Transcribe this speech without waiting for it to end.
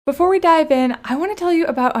Before we dive in, I want to tell you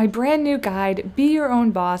about my brand new guide, Be Your Own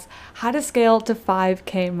Boss, How to Scale to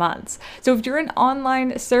 5K Months. So if you're an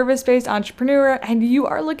online service-based entrepreneur and you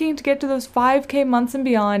are looking to get to those 5K months and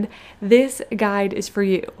beyond, this guide is for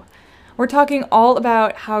you. We're talking all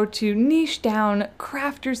about how to niche down,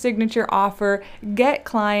 craft your signature offer, get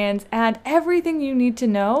clients, and everything you need to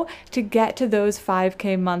know to get to those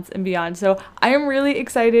 5K months and beyond. So I am really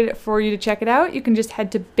excited for you to check it out. You can just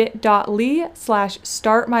head to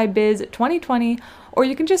bit.ly/startmybiz2020, or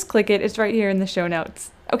you can just click it. It's right here in the show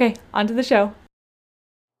notes. Okay, on to the show.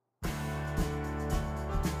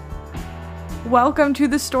 Welcome to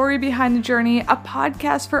The Story Behind the Journey, a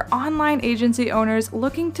podcast for online agency owners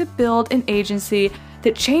looking to build an agency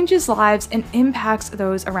that changes lives and impacts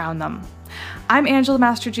those around them. I'm Angela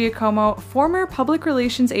Mastrogiacomo, former public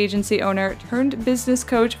relations agency owner turned business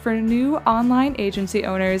coach for new online agency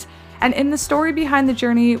owners. And in The Story Behind the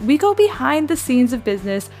Journey, we go behind the scenes of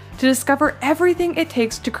business to discover everything it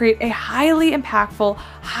takes to create a highly impactful,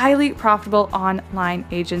 highly profitable online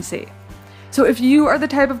agency. So if you are the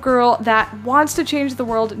type of girl that wants to change the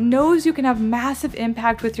world, knows you can have massive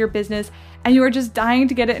impact with your business, and you are just dying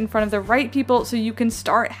to get it in front of the right people so you can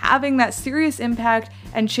start having that serious impact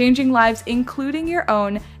and changing lives, including your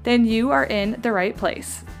own, then you are in the right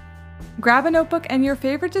place. Grab a notebook and your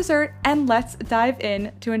favorite dessert, and let's dive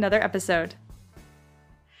in to another episode.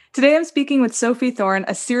 Today, I'm speaking with Sophie Thorne,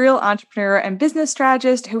 a serial entrepreneur and business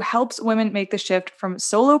strategist who helps women make the shift from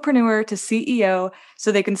solopreneur to CEO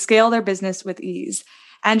so they can scale their business with ease.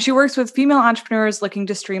 And she works with female entrepreneurs looking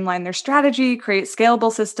to streamline their strategy, create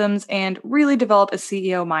scalable systems, and really develop a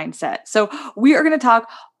CEO mindset. So we are going to talk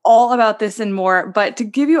all about this and more, but to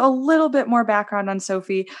give you a little bit more background on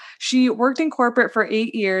Sophie, she worked in corporate for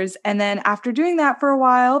 8 years. And then after doing that for a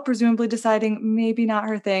while, presumably deciding maybe not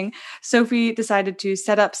her thing, Sophie decided to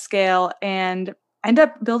set up, scale, and end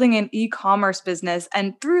up building an e-commerce business.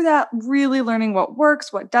 And through that, really learning what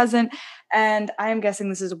works, what doesn't. And I am guessing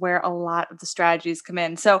this is where a lot of the strategies come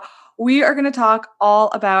in. So we are going to talk all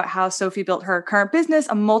about how Sophie built her current business,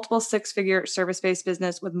 a multiple six-figure service-based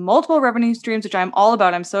business with multiple revenue streams, which I'm all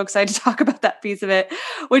about. I'm so excited to talk about that piece of it,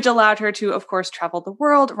 which allowed her to, of course, travel the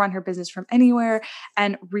world, run her business from anywhere,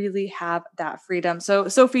 and really have that freedom. So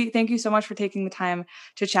Sophie, thank you so much for taking the time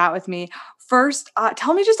to chat with me. First,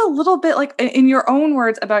 tell me just a little bit, like in your own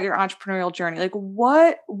words, about your entrepreneurial journey. Like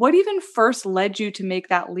what even first led you to make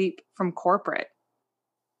that leap from corporate?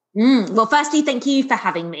 Well, firstly, thank you for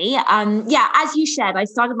having me. As you shared, I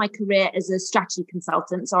started my career as a strategy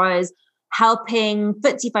consultant. So I was helping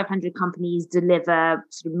FTSE 500 companies deliver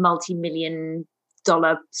sort of multi-million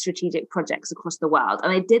dollar strategic projects across the world.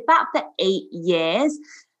 And I did that for 8 years.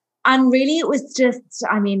 And really, it was just,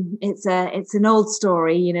 it's an old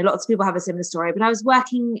story. You know, lots of people have a similar story, but I was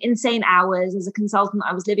working insane hours as a consultant.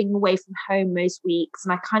 I was living away from home most weeks.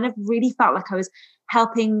 And I kind of really felt like I was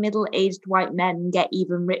helping middle-aged white men get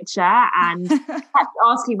even richer, and kept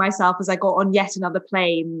asking myself as I got on yet another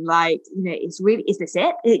plane, like, is this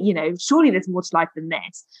it? Surely there's more to life than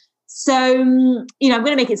this. So, I'm going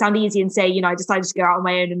to make it sound easy and say, I decided to go out on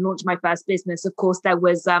my own and launch my first business. Of course, there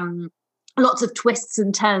was lots of twists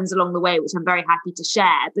and turns along the way, which I'm very happy to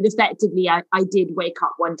share. But effectively, I did wake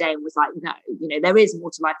up one day and was like, no, there is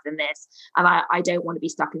more to life than this. And I don't want to be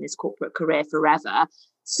stuck in this corporate career forever.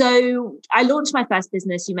 So I launched my first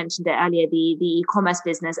business. You mentioned it earlier, the e-commerce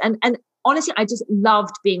business. And honestly, I just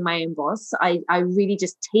loved being my own boss. I really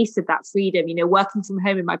just tasted that freedom, working from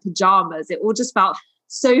home in my pajamas. It all just felt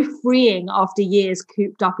so freeing after years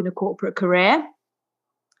cooped up in a corporate career.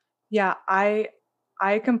 Yeah, I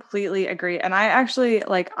completely agree. And I actually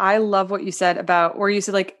I love what you said about where you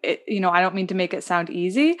said I don't mean to make it sound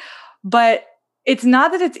easy, but it's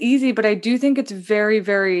not that it's easy, but I do think it's very,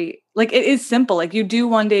 very, it is simple. Like you do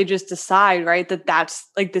one day just decide, right, that's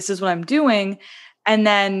this is what I'm doing. And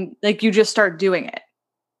then you just start doing it.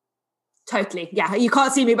 Totally. Yeah. You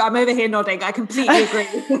can't see me, but I'm over here nodding. I completely agree.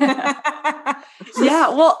 Yeah.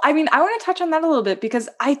 Well, I want to touch on that a little bit because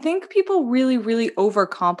I think people really, really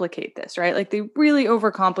overcomplicate this, right? They really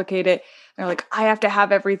overcomplicate it. They're like, I have to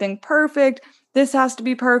have everything perfect. This has to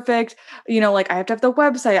be perfect. I have to have the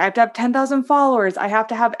website. I have to have 10,000 followers. I have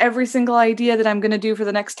to have every single idea that I'm going to do for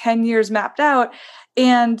the next 10 years mapped out.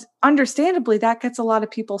 And understandably, that gets a lot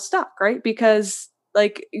of people stuck, right? Because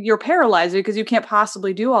you're paralyzed because you can't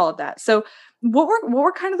possibly do all of that. So what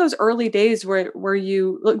were kind of those early days where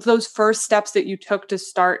you, those first steps that you took to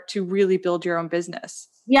start to really build your own business?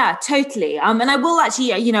 Yeah, totally. And I will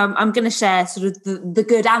actually, I'm going to share sort of the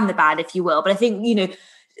good and the bad, if you will. But I think,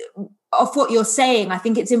 of what you're saying, I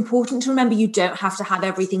think it's important to remember you don't have to have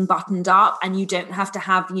everything buttoned up, and you don't have to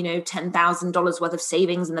have, $10,000 worth of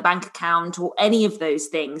savings in the bank account or any of those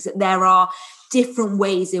things. There are different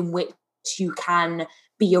ways in which you can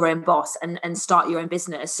be your own boss and start your own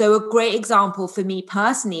business. So a great example for me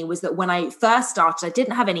personally was that when I first started, I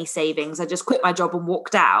didn't have any savings. I just quit my job and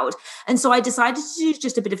walked out. And so I decided to do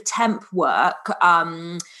just a bit of temp work,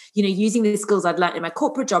 using the skills I'd learned in my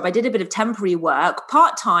corporate job. I did a bit of temporary work,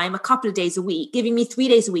 part-time, a couple of days a week, giving me 3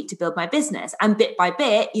 days a week to build my business. And bit by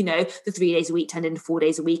bit, the 3 days a week turned into 4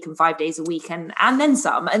 days a week and 5 days a week and then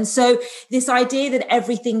some. And so this idea that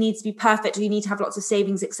everything needs to be perfect, or you need to have lots of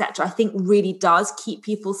savings, etc., I think really does keep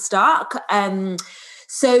people stuck.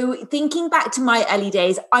 So thinking back to my early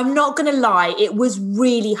days, I'm not going to lie, it was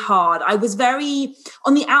really hard. I was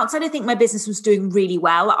on the outside, I think my business was doing really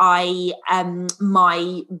well.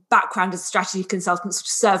 My background as a strategy consultant sort of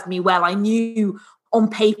served me well. I knew on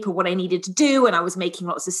paper what I needed to do, and I was making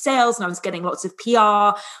lots of sales and I was getting lots of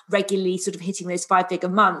PR, regularly sort of hitting those 5-figure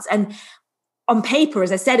months. And on paper,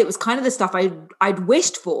 as I said, it was kind of the stuff I'd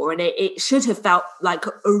wished for, and it should have felt like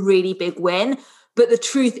a really big win. But the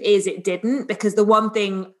truth is it didn't, because the one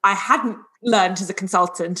thing I hadn't learned as a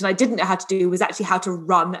consultant and I didn't know how to do was actually how to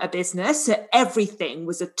run a business. So everything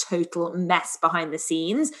was a total mess behind the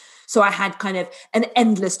scenes. So I had kind of an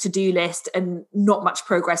endless to-do list and not much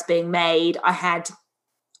progress being made. I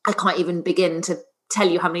can't even begin to tell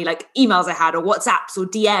you how many emails I had or WhatsApps or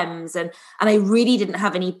DMs. And I really didn't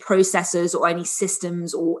have any processes or any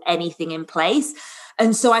systems or anything in place.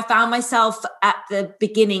 And so I found myself at the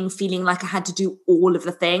beginning feeling like I had to do all of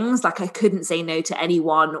the things, like I couldn't say no to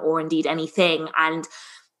anyone or indeed anything. And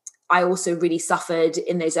I also really suffered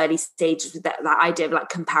in those early stages with that idea of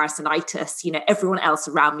comparisonitis. Everyone else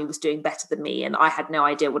around me was doing better than me and I had no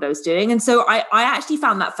idea what I was doing. And so I actually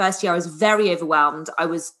found that first year I was very overwhelmed. I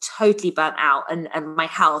was totally burnt out, and my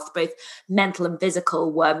health, both mental and physical,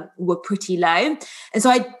 were pretty low. And so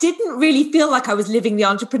I didn't really feel like I was living the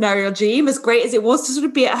entrepreneurial dream, as great as it was to sort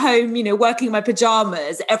of be at home, working in my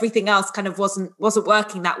pajamas. Everything else kind of wasn't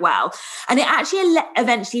working that well. And it actually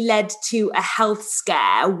eventually led to a health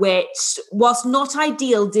scare, which, whilst not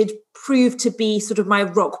ideal, did prove to be sort of my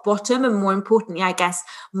rock bottom, and more importantly, I guess,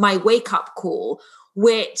 my wake up call,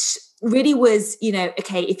 which really was,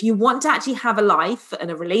 okay, if you want to actually have a life and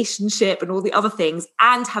a relationship and all the other things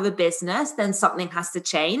and have a business, then something has to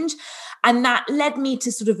change. And that led me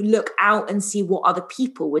to sort of look out and see what other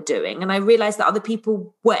people were doing. And I realized that other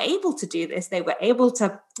people were able to do this. They were able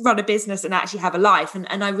to run a business and actually have a life.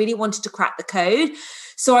 And I really wanted to crack the code.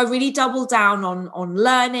 So I really doubled down on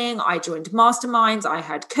learning. I joined masterminds. I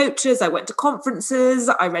had coaches. I went to conferences.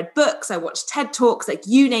 I read books. I watched TED Talks,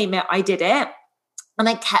 you name it, I did it. And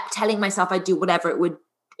I kept telling myself I'd do whatever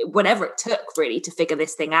it took really to figure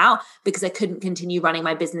this thing out, because I couldn't continue running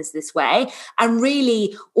my business this way. And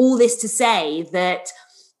really all this to say that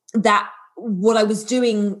what I was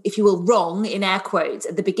doing, if you will, wrong in air quotes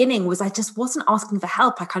at the beginning, was I just wasn't asking for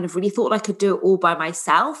help. I kind of really thought I could do it all by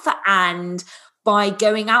myself. And by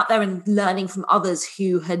going out there and learning from others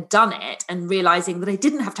who had done it, and realizing that I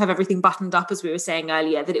didn't have to have everything buttoned up, as we were saying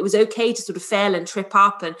earlier, that it was okay to sort of fail and trip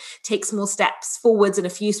up and take small steps forwards and a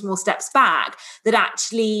few small steps back, that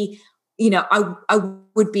actually, I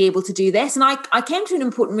would be able to do this. And I came to an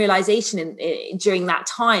important realization during that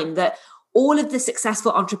time, that all of the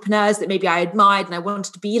successful entrepreneurs that maybe I admired and I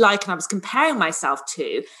wanted to be like, and I was comparing myself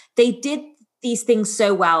to, they did these things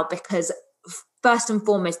so well because, first and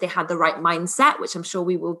foremost, they had the right mindset, which I'm sure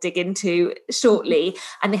we will dig into shortly.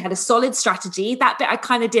 And they had a solid strategy. That bit I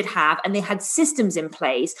kind of did have. And they had systems in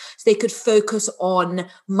place so they could focus on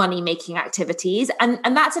money-making activities. And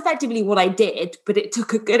that's effectively what I did, but it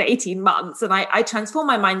took a good 18 months. And I transformed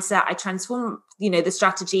my mindset. I transformed, the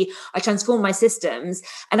strategy. I transformed my systems.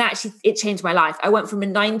 And actually, it changed my life. I went from a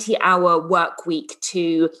 90-hour work week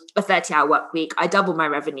to a 30-hour work week. I doubled my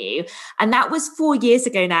revenue. And that was 4 years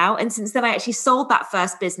ago now. And since then, I actually sold that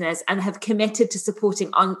first business and have committed to supporting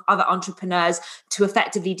other entrepreneurs to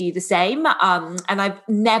effectively do the same. And I've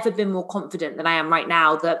never been more confident than I am right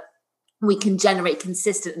now that we can generate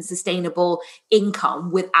consistent and sustainable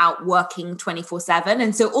income without working 24/7.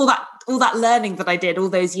 And so all that learning that I did all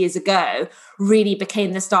those years ago really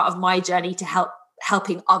became the start of my journey to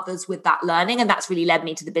helping others with that learning. And that's really led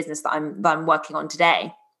me to the business that I'm working on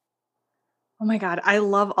today. Oh my God, I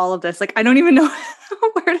love all of this. I don't even know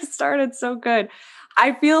where to start. It's so good.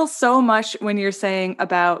 I feel so much when you're saying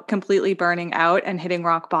about completely burning out and hitting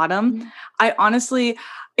rock bottom. Mm-hmm. I honestly,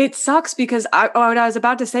 it sucks because what I was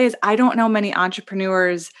about to say is I don't know many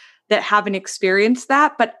entrepreneurs that haven't experienced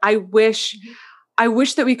that, but I wish I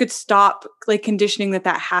wish that we could stop like conditioning that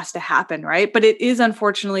has to happen, right? But it is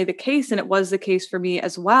unfortunately the case, and it was the case for me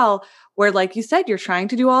as well, where like you said, you're trying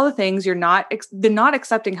to do all the things, you're not the not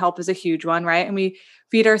accepting help is a huge one, right? And we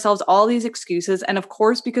feed ourselves all these excuses, and of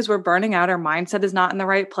course, because we're burning out, our mindset is not in the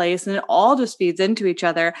right place, and it all just feeds into each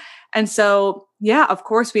other. And so, yeah, of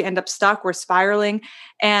course, we end up stuck, we're spiraling.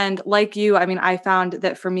 And like you, I mean, I found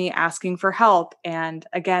that for me, asking for help and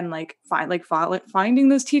again, finding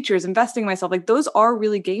those teachers, investing in myself, like those are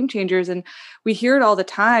really game changers. And we hear it all the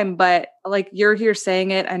time, but like you're here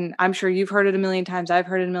saying it, and I'm sure you've heard it a million times. I've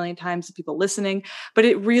heard it a million times to people listening, but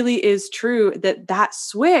it really is true that that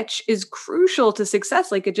switch is crucial to success.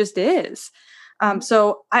 Like it just is.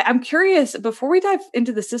 So I'm curious, before we dive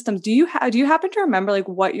into the systems, do you happen to remember like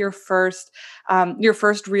what your first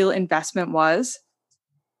real investment was?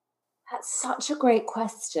 That's such a great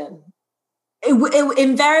question.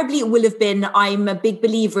 Invariably, it will have been, I'm a big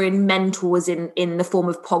believer in mentors in the form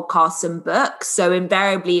of podcasts and books. So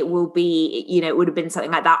invariably it will be, it would have been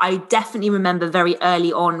something like that. I definitely remember very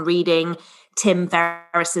early on reading Tim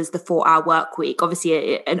Ferriss's The 4-Hour Work Week,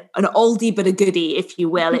 obviously an oldie, but a goodie, if you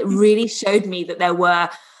will. It really showed me that there were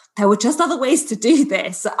just other ways to do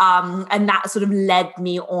this. And that sort of led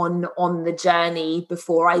me on the journey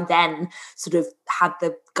before I then sort of had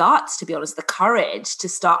the guts, to be honest, the courage to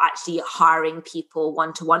start actually hiring people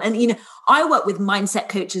one-to-one. And, I work with mindset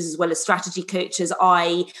coaches as well as strategy coaches.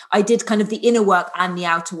 I did kind of the inner work and the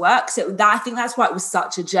outer work. So I think that's why it was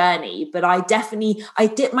such a journey. But I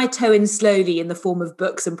dipped my toe in slowly in the form of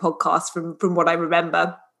books and podcasts from what I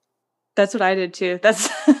remember. That's what I did too. That's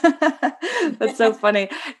so funny.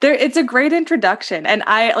 It's a great introduction. And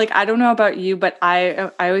I don't know about you, but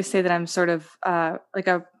I always say that I'm sort of like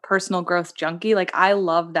a personal growth junkie. Like I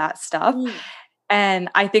love that stuff. And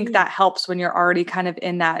I think that helps when you're already kind of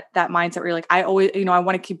in that mindset where you're like, I always, I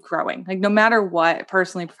want to keep growing. Like no matter what,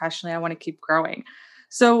 personally, professionally, I want to keep growing.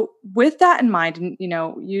 So with that in mind, and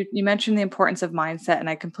you mentioned the importance of mindset, and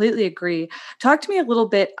I completely agree. Talk to me a little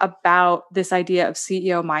bit about this idea of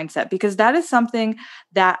CEO mindset, because that is something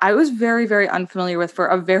that I was very, very unfamiliar with for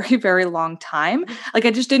a very, very long time. Like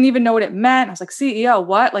I just didn't even know what it meant. I was like, CEO,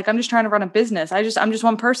 what? Like I'm just trying to run a business. I'm just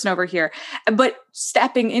one person over here. But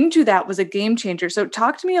stepping into that was a game changer. So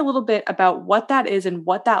talk to me a little bit about what that is and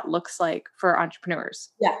what that looks like for entrepreneurs.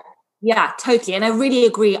 Yeah, totally. And I really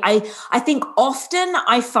agree. I think often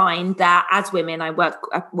I find that as women, I work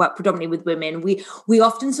predominantly with women, we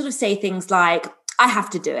often sort of say things like, I have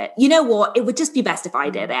to do it. You know what? It would just be best if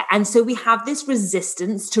I did it. And so we have this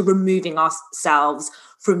resistance to removing ourselves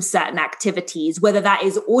from certain activities, whether that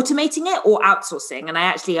is automating it or outsourcing. And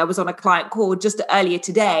I was on a client call just earlier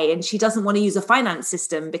today, and she doesn't want to use a finance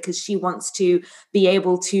system because she wants to be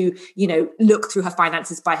able to, look through her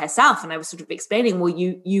finances by herself. And I was sort of explaining, well,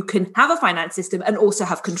 you can have a finance system and also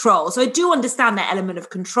have control. So I do understand that element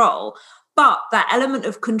of control. But that element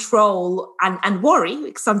of control and worry,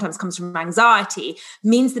 which sometimes comes from anxiety,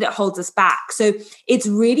 means that it holds us back. So it's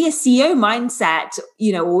really a CEO mindset,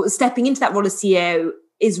 or stepping into that role as CEO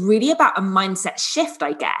is really about a mindset shift,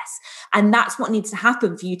 I guess. And that's what needs to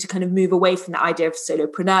happen for you to kind of move away from the idea of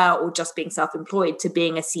solopreneur or just being self-employed to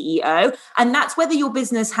being a CEO. And that's whether your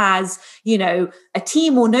business has, a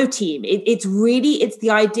team or no team. It's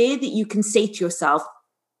the idea that you can say to yourself,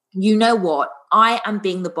 you know what? I am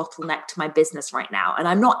being the bottleneck to my business right now, and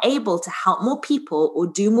I'm not able to help more people or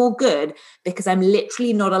do more good because I'm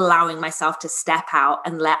literally not allowing myself to step out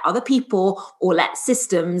and let other people or let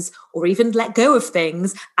systems or even let go of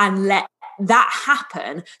things and let that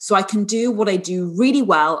happen so I can do what I do really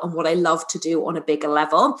well and what I love to do on a bigger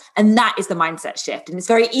level. And that is the mindset shift. And it's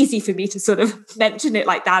very easy for me to sort of mention it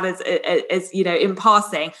like that as in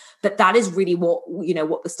passing, but that is really what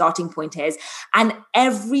the starting point is. And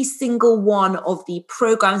every single one of the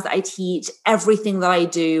programs that I teach, everything that I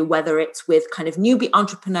do, whether it's with kind of newbie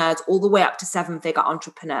entrepreneurs all the way up to 7-figure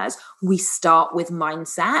entrepreneurs, we start with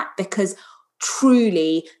mindset, because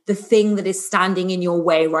truly the thing that is standing in your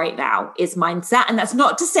way right now is mindset. And that's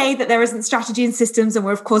not to say that there isn't strategy and systems. And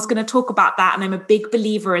we're of course going to talk about that. And I'm a big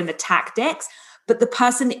believer in the tactics, but the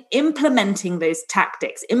person implementing those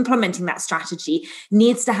tactics, implementing that strategy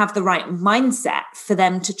needs to have the right mindset for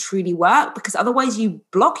them to truly work, because otherwise you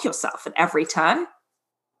block yourself at every turn.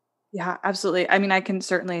 Yeah, absolutely. I mean, I can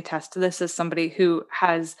certainly attest to this as somebody who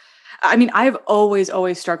has, I've always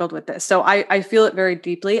struggled with this. So I feel it very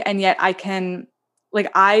deeply. And yet I can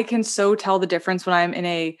so tell the difference when I'm in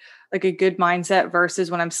a good mindset versus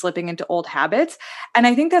when I'm slipping into old habits. And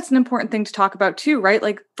I think that's an important thing to talk about too, right?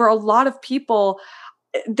 Like for a lot of people,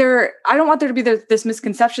 I don't want there to be this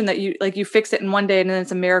misconception that you fix it in one day and then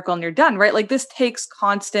it's a miracle and you're done, right? Like this takes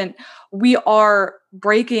we are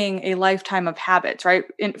breaking a lifetime of habits, right?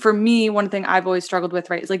 And for me, one thing I've always struggled with,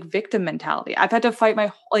 right, is like victim mentality. I've had to fight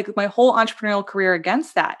my whole entrepreneurial career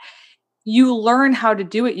against that. You learn how to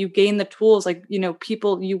do it. You gain the tools, like,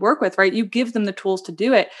 people you work with, right? You give them the tools to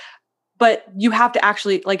do it. But you have to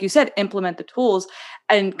actually, like you said, implement the tools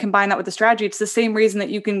and combine that with the strategy. It's the same reason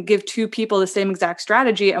that you can give two people the same exact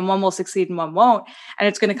strategy and one will succeed and one won't. And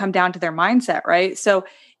it's going to come down to their mindset, right? So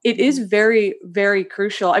it is very, very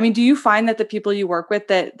crucial. I mean, do you find that the people you work with,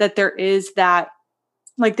 that there is that,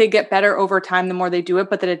 like, they get better over time the more they do it,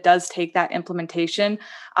 but that it does take that implementation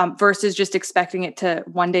versus just expecting it to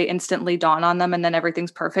one day instantly dawn on them and then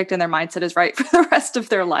everything's perfect and their mindset is right for the rest of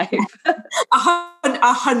their life?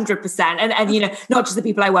 100%. And not just the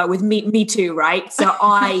people I work with, me too, right? So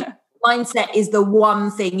mindset is the one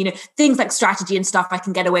thing, things like strategy and stuff I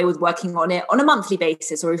can get away with working on it on a monthly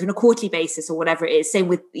basis or even a quarterly basis or whatever it is. Same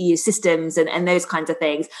with systems and those kinds of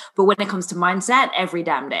things. But when it comes to mindset, every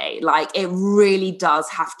damn day, like it really does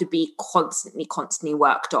have to be constantly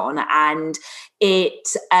worked on. And it,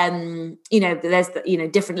 there's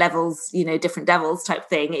different levels, different devils type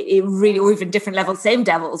thing. It really, or even different levels, same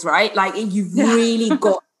devils, right? Like you've really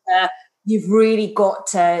got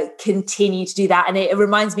to continue to do that. And it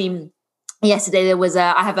reminds me, yesterday there was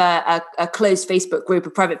I have a closed Facebook group, a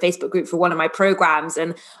private Facebook group for one of my programs.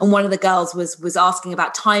 And one of the girls was asking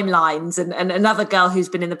about timelines. And another girl who's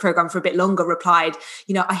been in the program for a bit longer replied,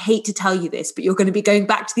 I hate to tell you this, but you're going to be going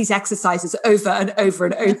back to these exercises over and over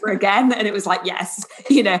and over again. And it was like, yes,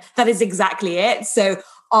 that is exactly it. So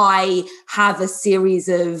I have a series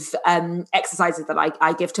of exercises that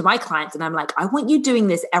I give to my clients. And I'm like, I want you doing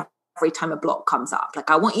this every time a block comes up. Like,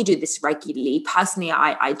 I want you to do this regularly. Personally,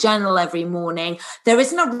 I journal every morning. There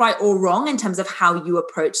isn't a right or wrong in terms of how you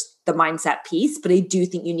approach the mindset piece, but I do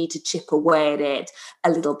think you need to chip away at it a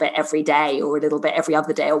little bit every day or a little bit every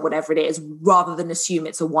other day or whatever it is, rather than assume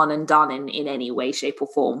it's a one and done in any way, shape or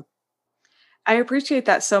form. I appreciate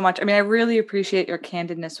that so much. I mean, I really appreciate your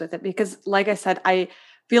candidness with it because, like I said, I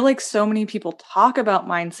feel like so many people talk about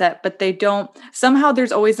mindset, but they don't. Somehow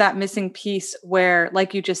there's always that missing piece where,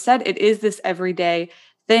 like you just said, it is this everyday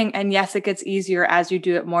thing. And yes, it gets easier as you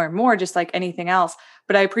do it more and more, just like anything else.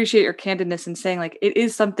 But I appreciate your candidness in saying, like, it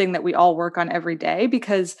is something that we all work on every day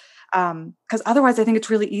because otherwise I think it's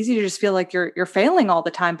really easy to just feel like you're failing all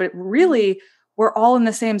the time. But really, we're all in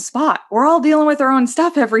the same spot. We're all dealing with our own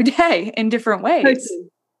stuff every day in different ways. Totally.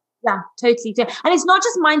 Yeah, totally. And it's not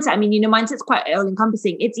just mindset. I mean, mindset's quite all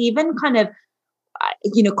encompassing. It's even kind of,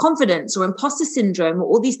 confidence or imposter syndrome or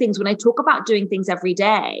all these things. When I talk about doing things every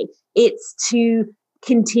day, it's to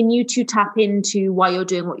continue to tap into why you're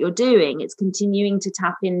doing what you're doing. It's continuing to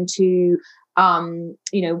tap into, on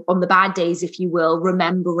the bad days, if you will,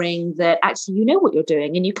 remembering that actually you know what you're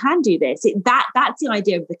doing and you can do this. That's the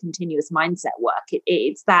idea of the continuous mindset work.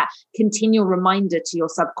 It's that continual reminder to your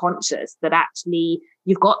subconscious that actually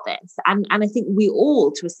you've got this. And I think we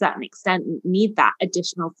all, to a certain extent, need that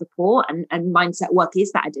additional support, and mindset work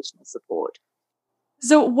is that additional support.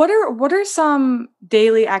 So what are some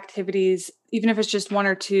daily activities, even if it's just one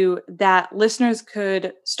or two, that listeners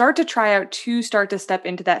could start to try out to start to step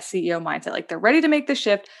into that CEO mindset? Like, they're ready to make the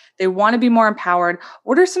shift. They want to be more empowered.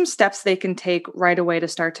 What are some steps they can take right away to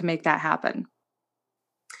start to make that happen?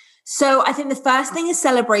 So I think the first thing is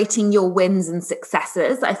celebrating your wins and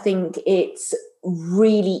successes. I think it's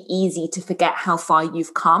really easy to forget how far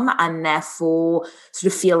you've come and therefore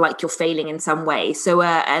sort of feel like you're failing in some way. So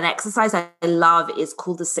an exercise I love is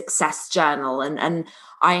called the Success Journal. And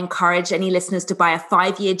I encourage any listeners to buy a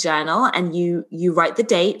 5-year journal, and you write the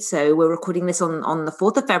date. So we're recording this on the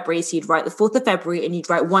 4th of February. So you'd write the 4th of February and you'd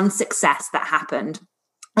write one success that happened.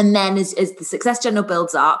 And then as the success journal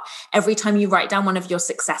builds up, every time you write down one of your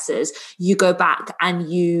successes, you go back and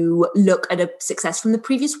you look at a success from the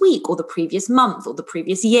previous week or the previous month or the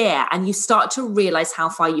previous year. And you start to realize how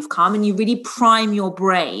far you've come, and you really prime your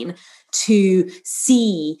brain to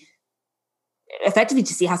see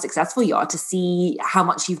how successful you are, to see how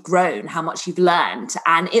much you've grown, how much you've learned.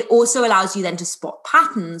 And it also allows you then to spot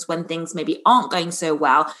patterns when things maybe aren't going so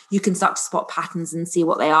well. You can start to spot patterns and see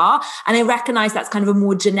what they are. And I recognize that's kind of a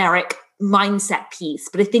more generic mindset piece,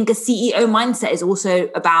 but I think a CEO mindset is also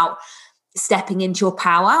about stepping into your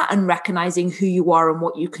power and recognizing who you are and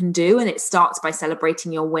what you can do. And it starts by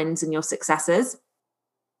celebrating your wins and your successes.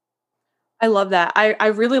 I love that. I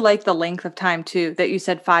really like the length of time too, that you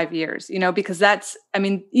said 5 years, because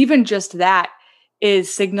even just that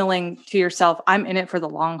is signaling to yourself, I'm in it for the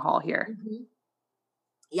long haul here. Mm-hmm.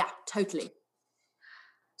 Yeah, totally.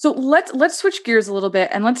 So let's switch gears a little bit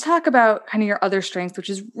and let's talk about kind of your other strengths, which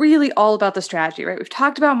is really all about the strategy, right? We've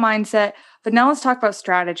talked about mindset, but now let's talk about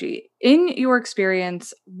strategy. In your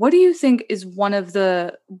experience, what do you think is one of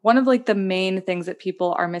like the main things that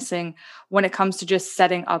people are missing when it comes to just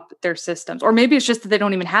setting up their systems? Or maybe it's just that they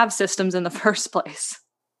don't even have systems in the first place.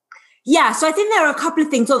 Yeah, so I think there are a couple of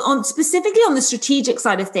things on specifically on the strategic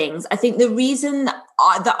side of things. I think the reason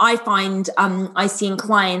that I find I see in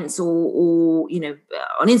clients or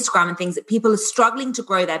on Instagram and things that people are struggling to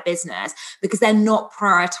grow their business because they're not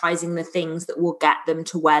prioritizing the things that will get them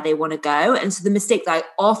to where they want to go. And so the mistake that I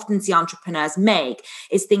often see entrepreneurs make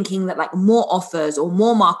is thinking that like more offers or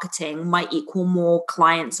more marketing might equal more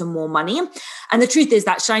clients and more money. And the truth is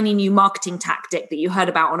that shiny new marketing tactic that you heard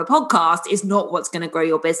about on a podcast is not what's going to grow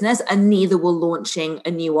your business, and neither will launching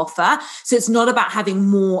a new offer. So it's not about having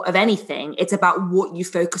more of anything. It's about what you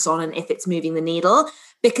focus on and if it's moving the needle.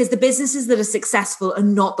 Because the businesses that are successful are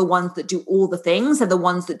not the ones that do all the things. They're the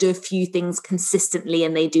ones that do a few things consistently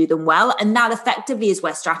and they do them well. And that effectively is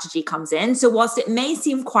where strategy comes in. So whilst it may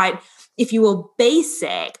seem quite, if you will,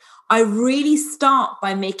 basic, I really start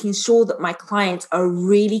by making sure that my clients are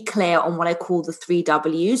really clear on what I call the 3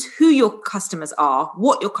 W's, who your customers are,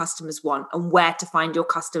 what your customers want, and where to find your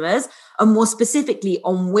customers, and more specifically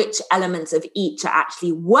on which elements of each are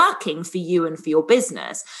actually working for you and for your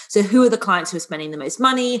business. So who are the clients who are spending the most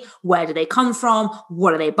money? Where do they come from?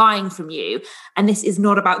 What are they buying from you? And this is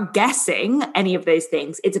not about guessing any of those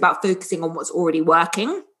things. It's about focusing on what's already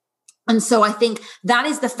working. And so I think that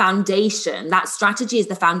is the foundation. That strategy is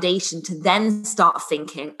the foundation to then start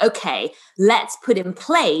thinking, okay, let's put in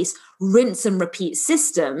place rinse and repeat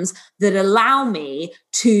systems that allow me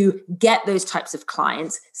to get those types of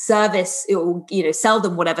clients, service, or, sell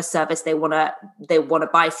them whatever service they want to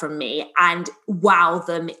buy from me, and wow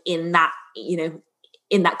them in that,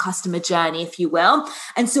 in that customer journey, if you will.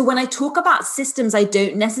 And so when I talk about systems, I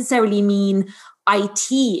don't necessarily mean IT,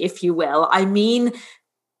 if you will.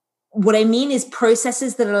 What I mean is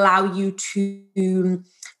processes that allow you to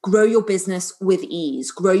grow your business with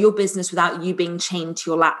ease, grow your business without you being chained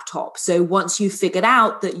to your laptop. So once you've figured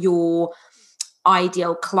out that your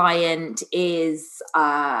ideal client is,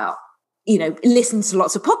 listens to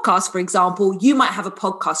lots of podcasts, for example, you might have a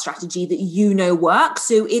podcast strategy that works.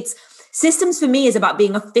 So it's systems for me is about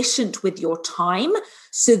being efficient with your time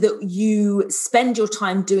so that you spend your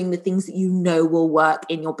time doing the things that will work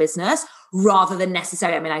in your business rather than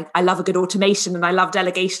necessarily, I love a good automation and I love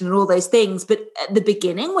delegation and all those things. But at the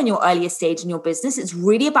beginning, when you're earlier stage in your business, it's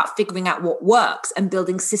really about figuring out what works and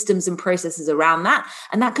building systems and processes around that.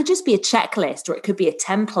 And that could just be a checklist or it could be a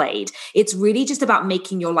template. It's really just about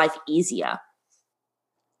making your life easier.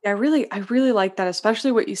 Yeah, I really like that,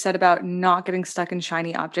 especially what you said about not getting stuck in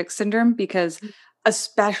shiny object syndrome, because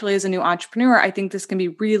especially as a new entrepreneur, I think this can be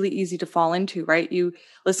really easy to fall into, right? You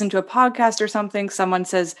listen to a podcast or something, someone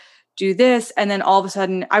says, do this. And then all of a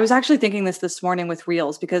sudden, I was actually thinking this morning with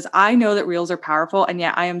Reels, because I know that Reels are powerful. And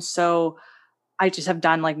yet I just have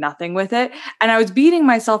done like nothing with it. And I was beating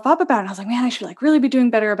myself up about it. I was like, man, I should like really be doing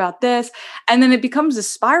better about this. And then it becomes a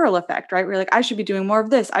spiral effect, right? Where like, I should be doing more of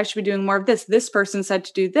this. I should be doing more of this. This person said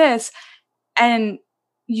to do this. And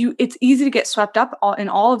it's easy to get swept up in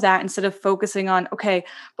all of that instead of focusing on, okay,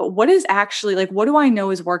 but what is actually like, what do I know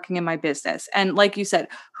is working in my business? And like you said,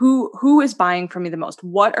 who is buying from me the most?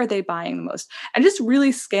 What are they buying the most? And just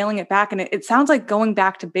really scaling it back. And it sounds like going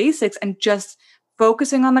back to basics and just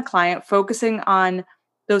focusing on the client, focusing on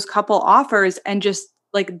those couple offers, and just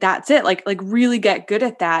like, that's it. Like really get good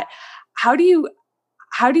at that. How do you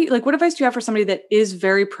like, what advice do you have for somebody that is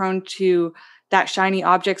very prone to that shiny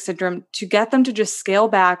object syndrome, to get them to just scale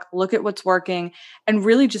back, look at what's working, and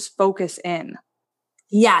really just focus in?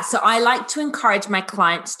 Yeah. So I like to encourage my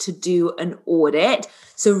clients to do an audit.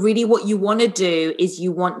 So really what you want to do is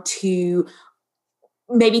you want to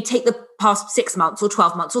maybe take the past 6 months or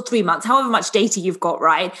 12 months or 3 months, however much data you've got,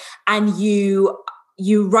 right? And you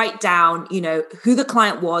write down, who the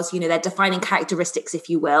client was, their defining characteristics, if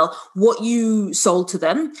you will, what you sold to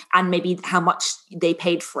them, and maybe how much they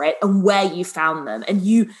paid for it, and where you found them. And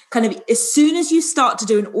you kind of, as soon as you start to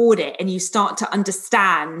do an audit and you start to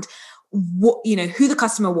understand what, who the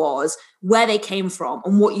customer was, where they came from,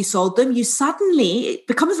 and what you sold them, it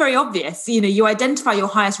becomes very obvious. You identify your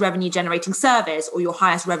highest revenue generating service, or your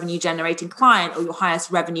highest revenue generating client, or your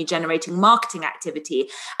highest revenue generating marketing activity.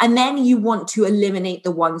 And then you want to eliminate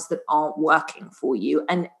the ones that aren't working for you,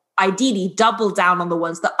 and ideally double down on the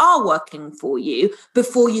ones that are working for you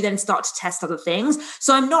before you then start to test other things.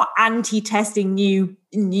 So I'm not anti-testing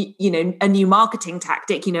a new marketing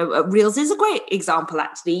tactic. Reels is a great example,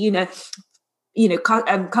 actually.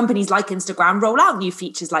 companies like Instagram roll out new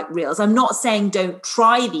features like Reels. I'm not saying don't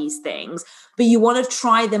try these things, but you want to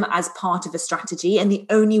try them as part of a strategy. And the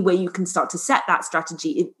only way you can start to set that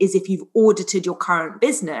strategy is if you've audited your current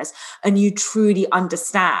business and you truly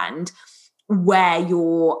understand where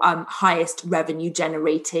your highest revenue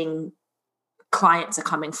generating clients are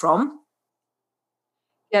coming from.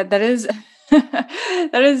 Yeah, that is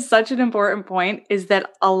that is such an important point, is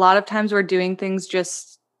that a lot of times we're doing things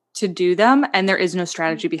just to do them and there is no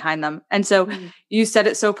strategy behind them. And so you said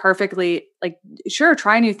it so perfectly, like, sure,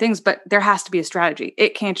 try new things, but there has to be a strategy.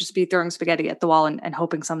 It can't just be throwing spaghetti at the wall and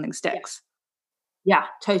hoping something sticks. Yeah,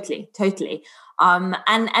 totally. And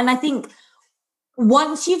I think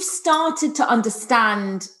once you've started to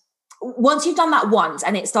understand, once you've done that once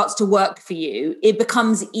and it starts to work for you, it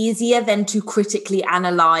becomes easier then to critically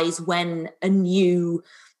analyze when a new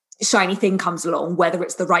shiny thing comes along, whether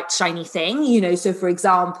it's the right shiny thing. So for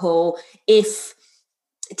example, if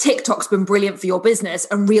TikTok's been brilliant for your business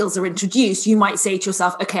and Reels are introduced, you might say to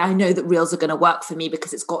yourself, okay, I know that Reels are going to work for me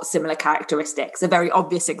because it's got similar characteristics. A very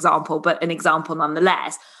obvious example, but an example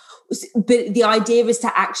nonetheless. But the idea is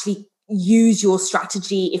to actually use your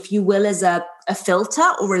strategy, if you will, as a filter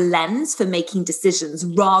or a lens for making decisions,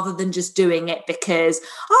 rather than just doing it because,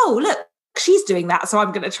 oh, look, she's doing that, so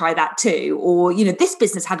I'm going to try that too. Or, this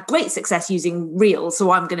business had great success using Reels,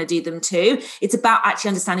 so I'm going to do them too. It's about actually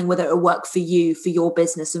understanding whether it'll work for you, for your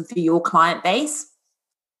business and for your client base.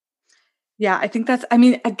 Yeah, I think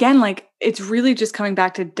again, like, it's really just coming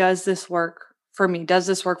back to, does this work for me? Does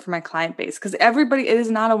this work for my client base? Because it is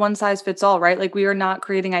not a one size fits all, right? Like, we are not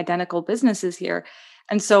creating identical businesses here.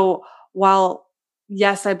 And so while,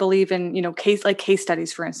 yes, I believe in, case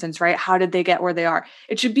studies, for instance, right? How did they get where they are?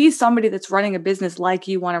 It should be somebody that's running a business like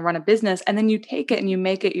you want to run a business. And then you take it and you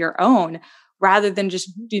make it your own, rather than just,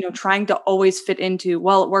 trying to always fit into,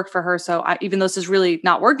 well, it worked for her, so even though this is really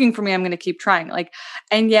not working for me, I'm going to keep trying.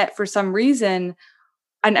 And yet for some reason,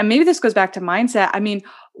 and maybe this goes back to mindset. I mean,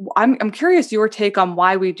 I'm curious your take on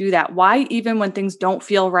why we do that. Why, even when things don't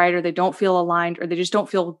feel right, or they don't feel aligned, or they just don't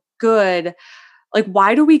feel good, like,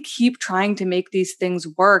 why do we keep trying to make these things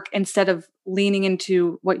work instead of leaning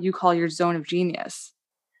into what you call your zone of genius?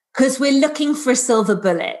 Because we're looking for a silver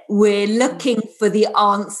bullet. We're looking for the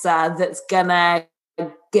answer that's gonna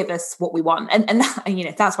give us what we want. And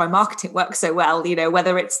that's why marketing works so well,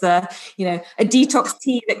 whether it's a detox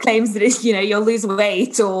tea that claims that you'll lose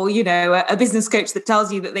weight, or, a business coach that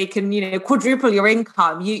tells you that they can, quadruple your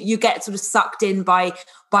income. You get sort of sucked in by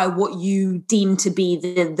what you deem to be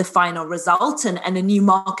the final result, and a new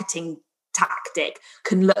marketing tactic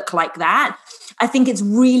can look like that. I think it's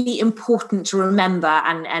really important to remember,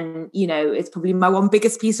 and it's probably my one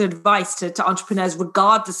biggest piece of advice to entrepreneurs,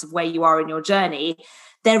 regardless of where you are in your journey.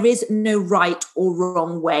 There is no right or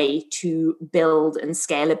wrong way to build and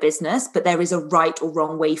scale a business, but there is a right or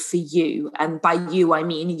wrong way for you. And by you, I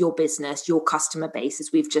mean your business, your customer base,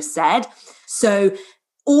 as we've just said. So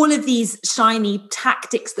all of these shiny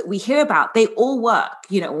tactics that we hear about, they all work,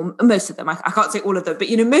 most of them. I can't say all of them, but,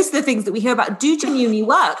 most of the things that we hear about do genuinely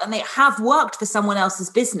work, and they have worked for someone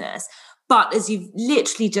else's business. But as you've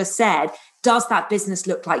literally just said, does that business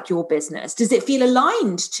look like your business? Does it feel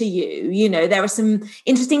aligned to you? There are some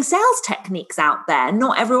interesting sales techniques out there.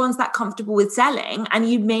 Not everyone's that comfortable with selling, and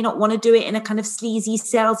you may not want to do it in a kind of sleazy,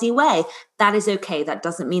 salesy way. That is okay. That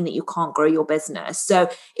doesn't mean that you can't grow your business. So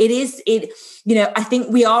I think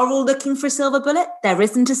we are all looking for a silver bullet. There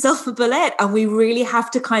isn't a silver bullet, and we really have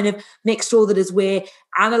to kind of make sure that as we're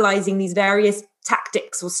analyzing these various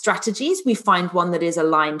tactics or strategies, we find one that is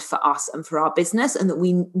aligned for us and for our business, and that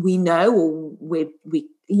we know, or we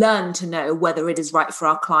learn to know, whether it is right for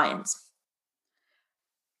our clients.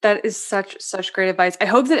 That is such great advice. I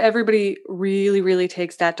hope that everybody really, really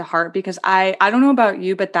takes that to heart, because I don't know about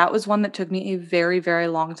you, but that was one that took me a very, very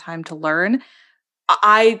long time to learn.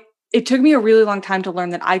 It took me a really long time to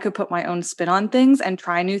learn that I could put my own spin on things and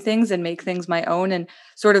try new things and make things my own, and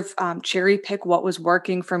sort of cherry pick what was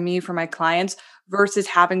working for me, for my clients, versus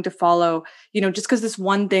having to follow, just because this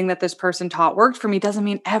one thing that this person taught worked for me doesn't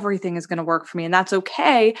mean everything is going to work for me. And that's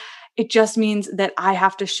okay. It just means that I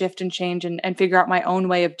have to shift and change and figure out my own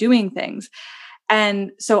way of doing things.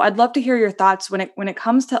 And so I'd love to hear your thoughts when it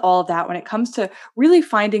comes to all of that, when it comes to really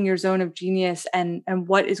finding your zone of genius and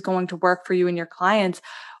what is going to work for you and your clients.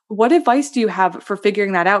 What advice do you have for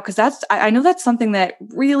figuring that out? Because I know that's something that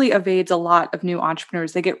really evades a lot of new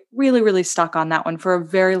entrepreneurs. They get really, really stuck on that one for a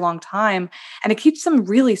very long time, and it keeps them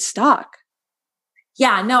really stuck.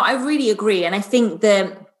 Yeah, no, I really agree. And I think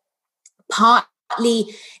the part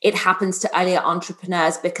it happens to earlier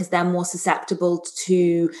entrepreneurs because they're more susceptible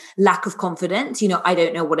to lack of confidence. I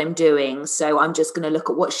don't know what I'm doing, so I'm just going to look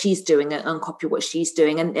at what she's doing and copy what she's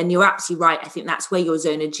doing. And you're absolutely right. I think that's where your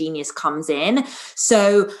zone of genius comes in.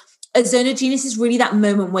 So a zone of genius is really that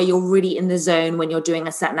moment where you're really in the zone when you're doing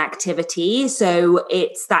a certain activity. So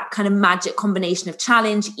it's that kind of magic combination of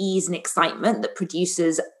challenge, ease, and excitement that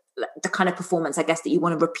produces the kind of performance, I guess, that you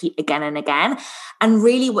want to repeat again and again. And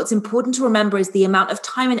really what's important to remember is the amount of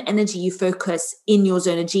time and energy you focus in your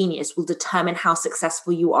zone of genius will determine how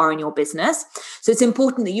successful you are in your business. So it's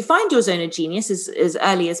important that you find your zone of genius as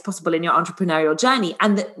early as possible in your entrepreneurial journey.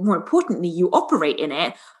 And that more importantly, you operate in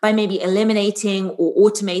it by maybe eliminating or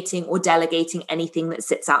automating or delegating anything that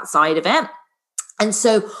sits outside of it. And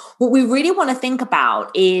so what we really want to think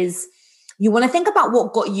about is you want to think about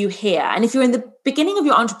what got you here. And if you're in the beginning of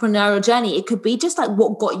your entrepreneurial journey, it could be just like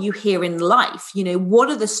what got you here in life. What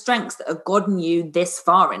are the strengths that have gotten you this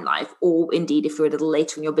far in life? Or indeed, if you're a little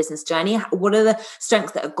later in your business journey, what are the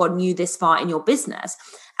strengths that have gotten you this far in your business?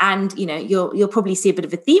 And, you'll probably see a bit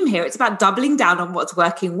of a theme here. It's about doubling down on what's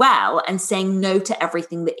working well and saying no to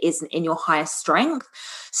everything that isn't in your highest strength.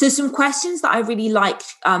 So some questions that I really like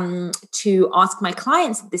to ask my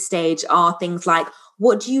clients at this stage are things like,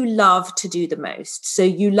 what do you love to do the most? So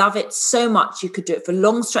you love it so much, you could do it for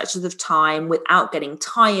long stretches of time without getting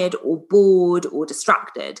tired or bored or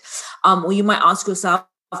distracted. Or you might ask yourself,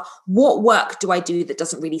 what work do I do that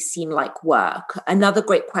doesn't really seem like work? Another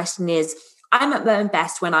great question is, I'm at my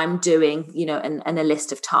best when I'm doing, a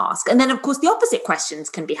list of tasks. And then, of course, the opposite questions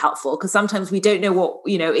can be helpful because sometimes we don't know what,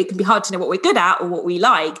 it can be hard to know what we're good at or what we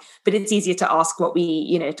like, but it's easier to ask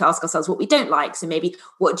to ask ourselves what we don't like. So maybe,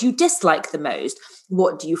 what do you dislike the most?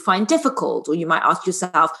 What do you find difficult? Or you might ask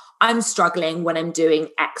yourself, I'm struggling when I'm doing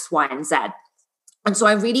X, Y, and Z. And so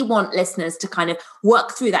I really want listeners to kind of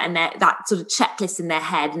work through that that sort of checklist in their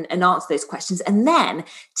head and answer those questions. And then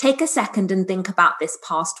take a second and think about this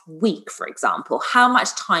past week, for example. How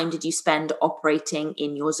much time did you spend operating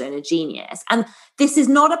in your zone of genius? And this is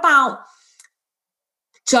not about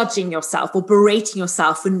judging yourself or berating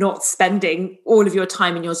yourself for not spending all of your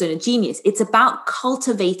time in your zone of genius. It's about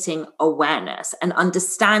cultivating awareness and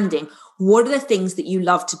understanding what are the things that you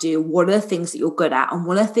love to do, what are the things that you're good at, and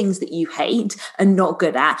what are the things that you hate and not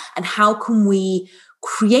good at, and how can we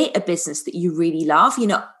create a business that you really love?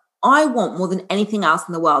 I want more than anything else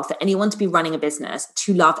in the world for anyone to be running a business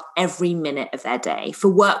to love every minute of their day, for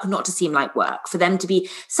work not to seem like work, for them to be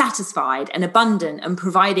satisfied and abundant and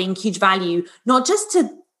providing huge value, not just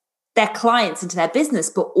to their clients and to their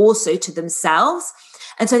business, but also to themselves.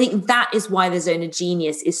 And so I think that is why the zone of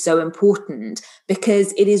genius is so important,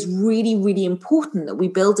 because it is really, really important that we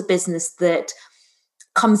build a business that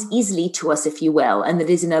comes easily to us, if you will, and that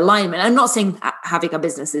is in alignment. I'm not saying having a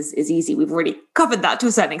business is easy. We've already covered that to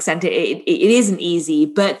a certain extent. It isn't easy,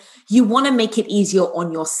 but you want to make it easier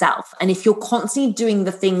on yourself. And if you're constantly doing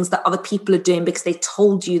the things that other people are doing because they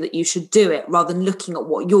told you that you should do it, rather than looking at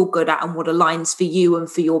what you're good at and what aligns for you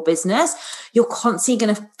and for your business, you're constantly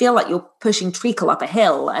going to feel like you're pushing treacle up a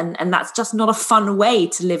hill. And that's just not a fun way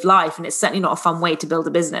to live life. And it's certainly not a fun way to build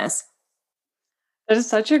a business. That is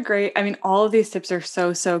such a great, all of these tips are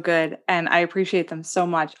so, so good. And I appreciate them so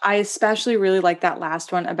much. I especially really like that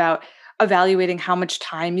last one about evaluating how much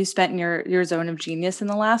time you spent in your zone of genius in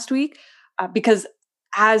the last week. Because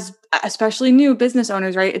as especially new business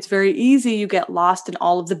owners, right, it's very easy. You get lost in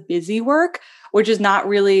all of the busy work, which is not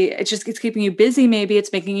really, it's keeping you busy. Maybe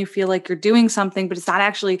it's making you feel like you're doing something, but it's not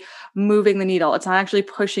actually moving the needle. It's not actually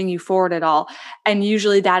pushing you forward at all. And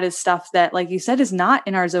usually that is stuff that, like you said, is not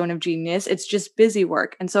in our zone of genius. It's just busy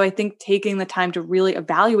work. And so I think taking the time to really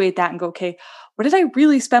evaluate that and go, okay, what did I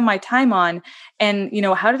really spend my time on? And,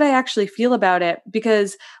 how did I actually feel about it?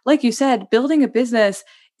 Because like you said, building a business,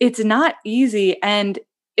 it's not easy. And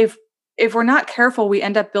if we're not careful, we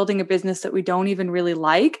end up building a business that we don't even really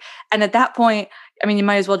like. And at that point, you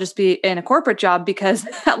might as well just be in a corporate job, because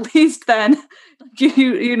at least then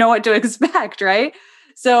you know what to expect, right?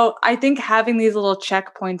 So I think having these little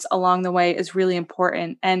checkpoints along the way is really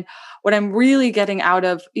important. And what I'm really getting out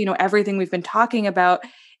of, everything we've been talking about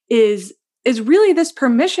is really this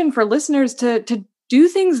permission for listeners to do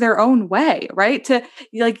things their own way, right? To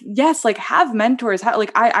have mentors.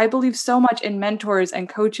 I believe so much in mentors and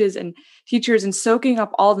coaches and teachers and soaking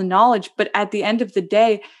up all the knowledge. But at the end of the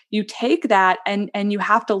day, you take that and you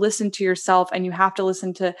have to listen to yourself, and you have to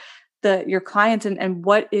listen to your clients and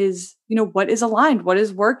what is aligned, what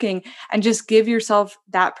is working, and just give yourself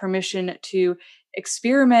that permission to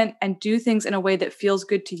experiment and do things in a way that feels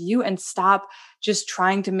good to you, and stop just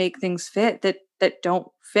trying to make things fit that don't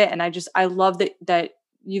fit. And I love that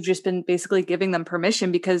you've just been basically giving them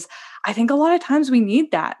permission, because I think a lot of times we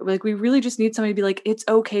need that. Like, we really just need somebody to be like, it's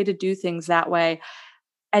okay to do things that way,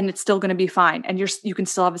 and it's still going to be fine. And you can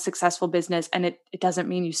still have a successful business, and it doesn't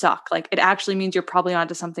mean you suck. Like, it actually means you're probably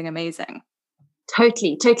onto something amazing.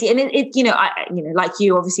 Totally. And like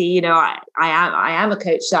you, obviously, I am a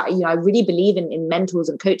coach. That, I really believe in mentors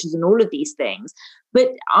and coaches and all of these things.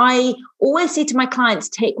 But I always say to my clients,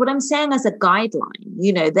 take what I'm saying as a guideline.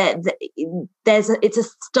 It's a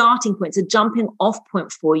starting point, it's a jumping off point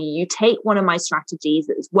for you. You take one of my strategies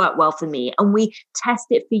that has worked well for me, and we test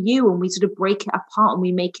it for you, and we sort of break it apart and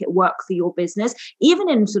we make it work for your business. Even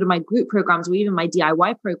in sort of my group programs or even my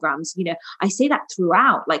DIY programs, I say that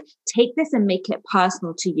throughout, like, take this and make it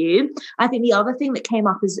personal to you. I think the other thing that came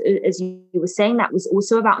up as you were saying, that was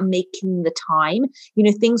also about making the time.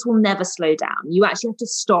 Things will never slow down. You actually have to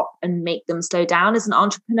stop and make them slow down. As an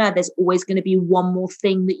entrepreneur, there's always going to be one more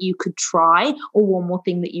thing that you could try or one more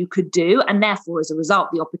thing that you could do. And therefore, as a result,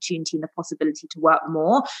 the opportunity and the possibility to work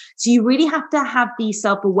more. So you really have to have the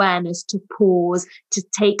self-awareness to pause, to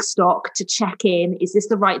take stock, to check in. Is this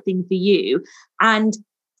the right thing for you? And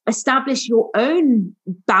establish your own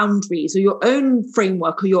boundaries or your own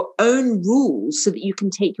framework or your own rules so that you can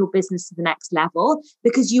take your business to the next level,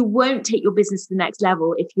 because you won't take your business to the next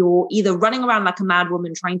level if you're either running around like a mad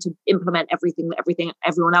woman trying to implement everything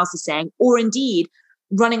everyone else is saying, or indeed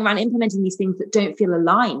running around implementing these things that don't feel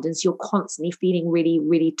aligned, and so you're constantly feeling really,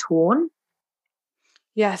 really torn.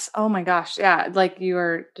 Yes. Oh my gosh. Yeah. Like, you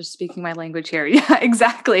are just speaking my language here. Yeah,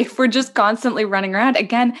 exactly. If we're just constantly running around,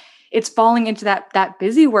 again, it's falling into that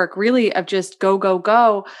busy work, really, of just go, go,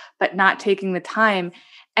 go, but not taking the time.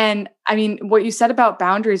 And I mean, what you said about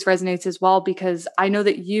boundaries resonates as well, because I know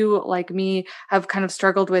that you, like me, have kind of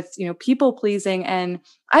struggled with, people pleasing. And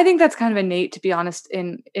I think that's kind of innate, to be honest,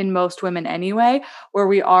 in most women anyway, where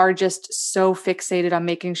we are just so fixated on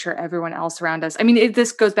making sure everyone else around us. I mean,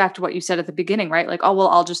 this goes back to what you said at the beginning, right? Like, oh, well,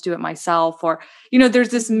 I'll just do it myself. Or, there's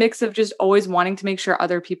this mix of just always wanting to make sure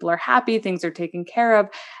other people are happy, things are taken care of.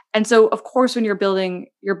 And so, of course, when you're building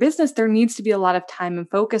your business, there needs to be a lot of time and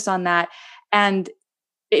focus on that. And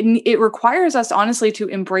it requires us, honestly, to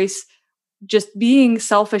embrace just being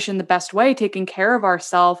selfish in the best way, taking care of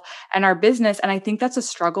ourselves and our business. And I think that's a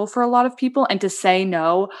struggle for a lot of people, and to say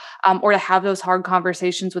no, or to have those hard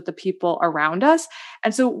conversations with the people around us.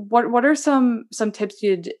 And so what are some tips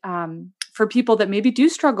you'd for people that maybe do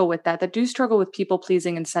struggle with that do struggle with people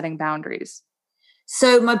pleasing and setting boundaries?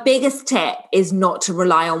 So my biggest tip is not to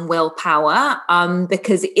rely on willpower,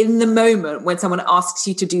 because in the moment when someone asks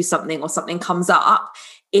you to do something or something comes up,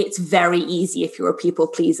 it's very easy, if you're a people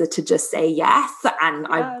pleaser, to just say yes. And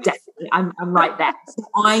yes. I'm right there. So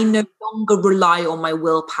I no longer rely on my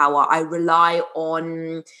willpower. I rely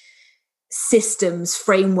on systems,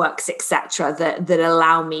 frameworks, etc., that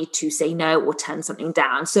allow me to say no or turn something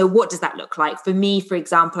down. So what does that look like? For me, for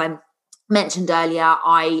example, I mentioned earlier,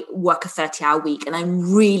 I work a 30-hour week, and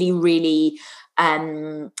I'm really, really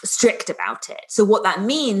strict about it. So what that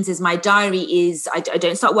means is my diary is, I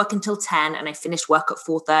don't start work until 10 and I finish work at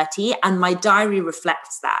 4:30, and my diary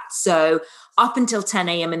reflects that. So up until 10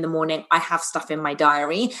 a.m. in the morning, I have stuff in my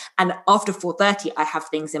diary. And after 4:30, I have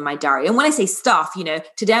things in my diary. And when I say stuff,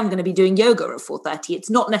 today I'm going to be doing yoga at 4:30. It's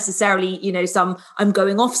not necessarily, I'm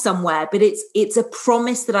going off somewhere, but it's a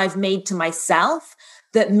promise that I've made to myself.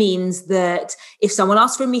 That means that if someone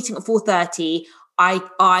asks for a meeting at 4:30,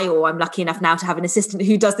 or I'm lucky enough now to have an assistant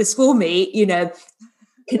who does this for me,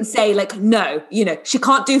 can say like, no, she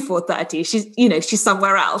can't do 4:30. She's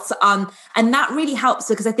somewhere else. And that really helps,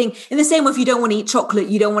 because I think in the same way, if you don't want to eat chocolate,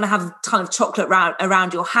 you don't want to have a ton of chocolate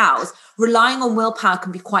around your house. Relying on willpower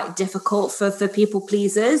can be quite difficult for people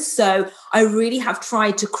pleasers. So I really have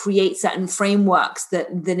tried to create certain frameworks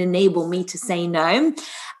that enable me to say no.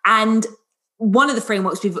 And one of the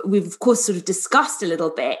frameworks we've of course sort of discussed a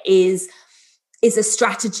little bit is a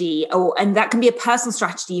strategy, and that can be a personal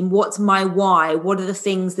strategy. And what's my why? What are the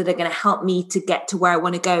things that are going to help me to get to where I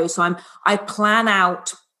want to go? So I plan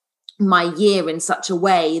out my year in such a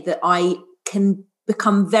way that I can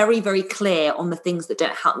become very, very clear on the things that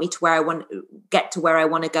don't help me to where I want to get to where I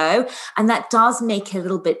want to go. And that does make it a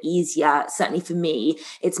little bit easier. Certainly for me,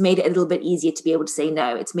 it's made it a little bit easier to be able to say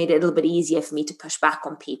no. It's made it a little bit easier for me to push back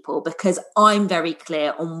on people, because I'm very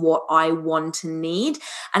clear on what I want and need.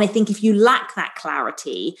 And I think if you lack that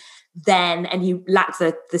clarity, then, and you lack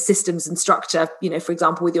the systems and structure, for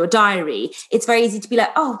example, with your diary, it's very easy to be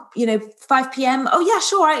like, 5 p.m. Oh yeah,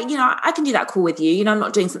 sure. I can do that call with you. I'm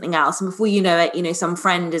not doing something else. And before you know it, some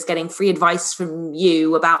friend is getting free advice from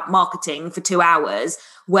you about marketing for 2 hours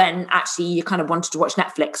when actually you kind of wanted to watch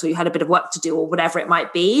Netflix or you had a bit of work to do or whatever it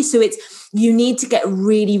might be. So you need to get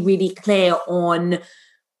really, really clear on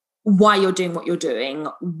why you're doing what you're doing,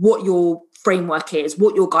 what your framework is,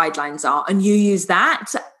 what your guidelines are, and you use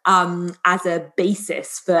that as a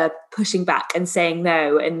basis for pushing back and saying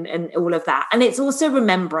no and all of that. And it's also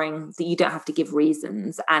remembering that you don't have to give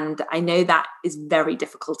reasons. And I know that is very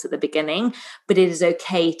difficult at the beginning, but it is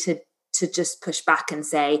okay to just push back and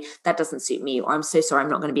say, that doesn't suit me, or I'm so sorry, I'm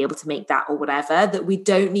not going to be able to make that, or whatever, that we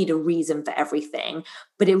don't need a reason for everything.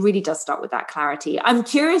 But it really does start with that clarity. I'm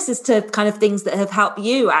curious as to kind of things that have helped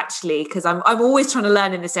you, actually, because I'm always trying to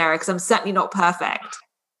learn in this area, because I'm certainly not perfect.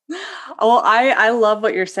 Well, I love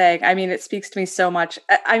what you're saying. I mean, it speaks to me so much.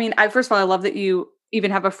 I mean, first of all, I love that you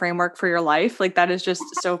even have a framework for your life. Like, that is just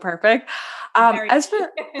so perfect. As for,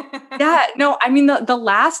 yeah, no, I mean, the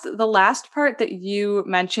last part that you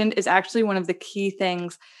mentioned is actually one of the key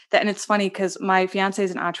things and it's funny because my fiance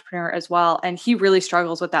is an entrepreneur as well. And he really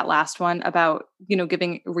struggles with that last one about,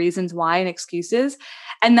 giving reasons why and excuses.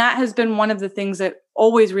 And that has been one of the things that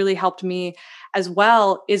always really helped me as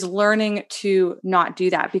well, is learning to not do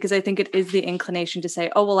that, because I think it is the inclination to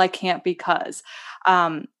say, oh, well, I can't because,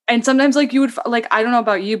 and sometimes I don't know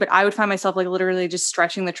about you, but I would find myself like literally just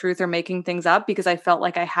stretching the truth or making things up because I felt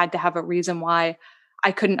like I had to have a reason why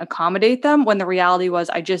I couldn't accommodate them, when the reality was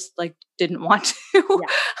I just didn't want to.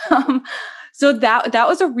 Yeah. So that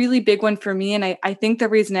was a really big one for me. And I think the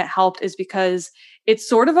reason it helped is because it's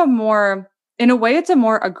sort of in a way, it's a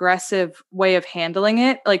more aggressive way of handling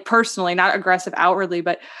it, like personally, not aggressive outwardly,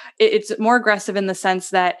 but it's more aggressive in the sense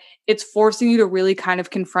that it's forcing you to really kind of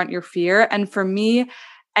confront your fear. And for me,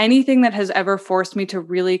 anything that has ever forced me to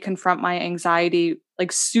really confront my anxiety,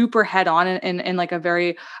 like super head on in like a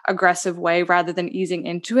very aggressive way rather than easing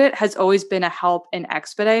into it, has always been a help in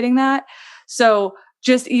expediting that. So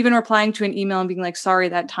just even replying to an email and being like, sorry,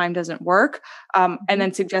 that time doesn't work. And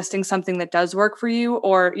then suggesting something that does work for you,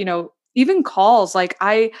 or, even calls. Like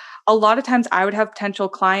a lot of times I would have potential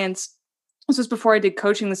clients. This was before I did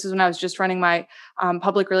coaching. This is when I was just running my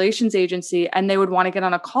public relations agency, and they would want to get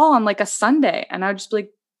on a call on like a Sunday. And I would just be like,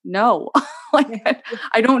 no,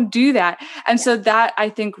 I don't do that. And so that I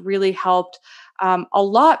think really helped a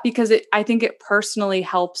lot, because I think it personally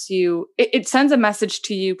helps you. It sends a message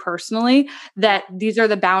to you personally that these are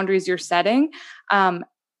the boundaries you're setting. And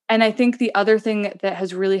I think the other thing that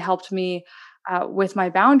has really helped me with my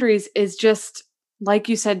boundaries is just, like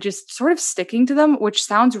you said, just sort of sticking to them, which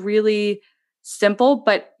sounds really simple,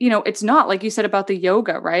 but it's not. Like you said about the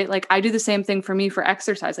yoga, right? Like I do the same thing for me for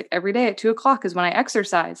exercise. Like every day at 2:00 is when I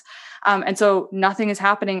exercise. And so nothing is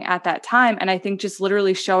happening at that time. And I think just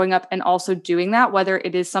literally showing up and also doing that, whether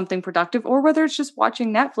it is something productive or whether it's just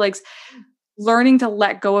watching Netflix, learning to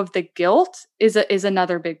let go of the guilt is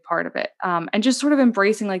another big part of it. And just sort of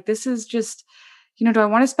embracing, like, this is just, do I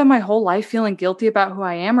want to spend my whole life feeling guilty about who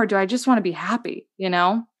I am, or do I just want to be happy?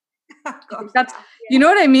 That's, you know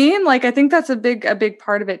what I mean? Like, I think that's a big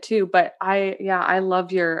part of it too. But I love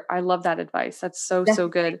that advice. That's so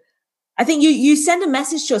good. I think you send a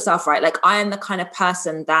message to yourself, right? Like, I am the kind of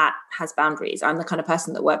person that has boundaries. I'm the kind of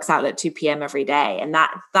person that works out at 2 p.m. every day. And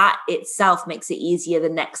that itself makes it easier the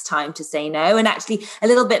next time to say no. And actually a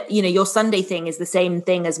little bit, your Sunday thing is the same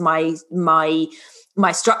thing as my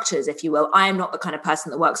structures, if you will. I am not the kind of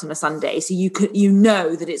person that works on a Sunday. So you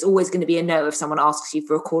know that it's always going to be a no if someone asks you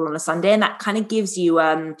for a call on a Sunday. And that kind of gives you,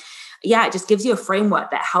 it just gives you a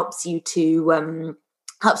framework that helps you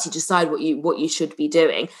decide what you should be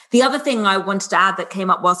doing. The other thing I wanted to add that came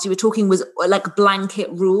up whilst you were talking was like blanket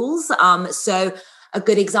rules. So a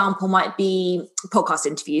good example might be podcast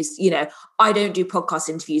interviews. I don't do podcast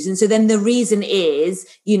interviews. And so then the reason is,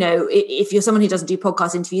 if you're someone who doesn't do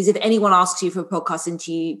podcast interviews, if anyone asks you for a podcast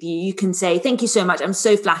interview, you can say, thank you so much, I'm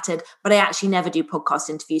so flattered, but I actually never do podcast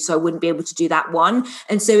interviews, so I wouldn't be able to do that one.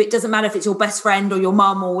 And so it doesn't matter if it's your best friend or your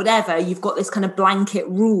mum or whatever, you've got this kind of blanket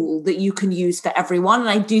rule that you can use for everyone. And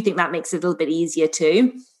I do think that makes it a little bit easier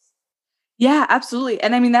too. Yeah, absolutely.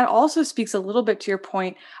 And I mean, that also speaks a little bit to your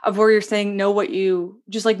point of where you're saying, know what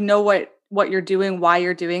you're doing, why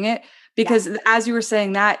you're doing it. Because as you were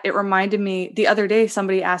saying that, it reminded me the other day,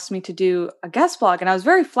 somebody asked me to do a guest blog, and I was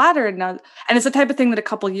very flattered. And it's the type of thing that a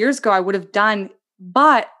couple of years ago I would have done.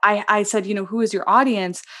 But I said, who is your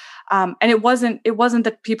audience? And it wasn't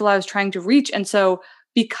the people I was trying to reach. And so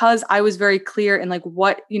because I was very clear in like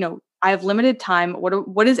what, I have limited time.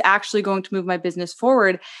 What is actually going to move my business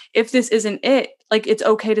forward? If this isn't it, like, it's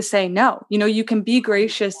okay to say no. You can be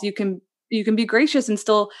gracious. You can be gracious and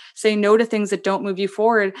still say no to things that don't move you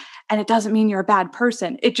forward. And it doesn't mean you're a bad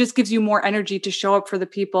person. It just gives you more energy to show up for the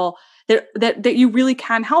people that you really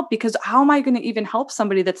can help, because how am I going to even help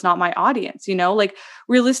somebody that's not my audience? Like,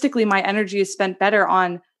 realistically, my energy is spent better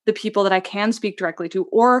on the people that I can speak directly to,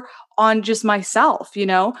 or on just myself,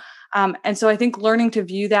 and so I think learning to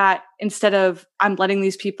view that, instead of I'm letting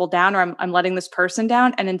these people down, or I'm letting this person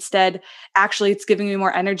down, and instead actually it's giving me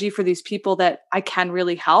more energy for these people that I can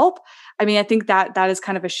really help. I mean, I think that is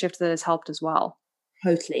kind of a shift that has helped as well.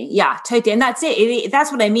 Totally. Yeah, totally. And that's it.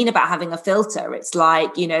 That's what I mean about having a filter. It's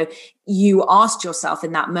like, you asked yourself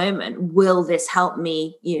in that moment, will this help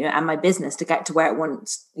me, and my business to get to where it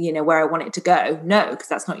wants, where I want it to go? No, because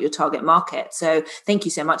that's not your target market. So thank you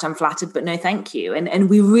so much. I'm flattered, but no, thank you. And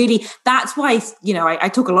we really, that's why, I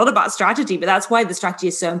talk a lot about strategy, but that's why the strategy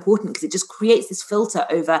is so important, because it just creates this filter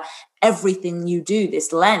over everything you do,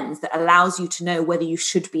 this lens that allows you to know whether you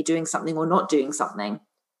should be doing something or not doing something.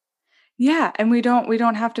 Yeah. And we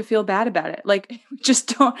don't have to feel bad about it. Like,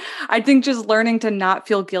 I think just learning to not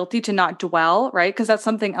feel guilty, to not dwell, right? Because that's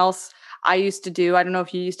something else I used to do. I don't know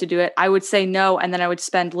if you used to do it. I would say no. And then I would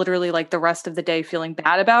spend literally like the rest of the day feeling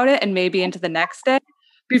bad about it, and maybe into the next day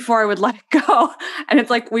before I would let it go. And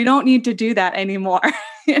it's like, we don't need to do that anymore.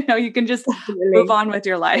 You can just move on with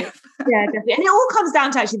your life. Yeah, definitely. And it all comes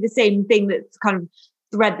down to actually the same thing, that's kind of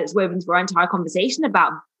thread that's woven through our entire conversation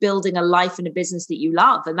about building a life and a business that you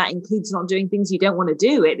love. And that includes not doing things you don't want to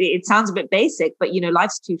do. It sounds a bit basic, but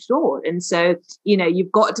life's too short. And so,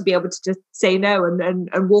 you've got to be able to just say no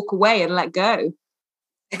and walk away and let go.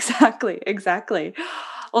 Exactly.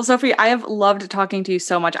 Well, Sophie, I have loved talking to you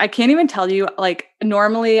so much. I can't even tell you, like,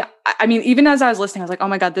 normally, I mean, even as I was listening, I was like, oh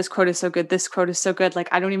my God, this quote is so good. This quote is so good. Like,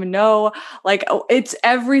 I don't even know. Like, it's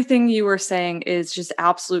everything you were saying is just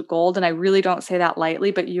absolute gold. And I really don't say that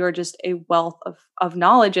lightly, but you are just a wealth of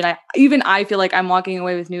knowledge. And I feel like I'm walking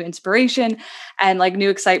away with new inspiration and like new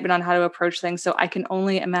excitement on how to approach things. So I can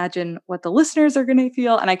only imagine what the listeners are going to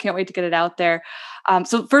feel. And I can't wait to get it out there.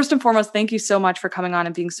 So first and foremost, thank you so much for coming on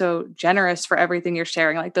and being so generous for everything you're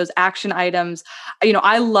sharing, like those action items.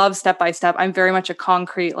 I love step by step. I'm very much a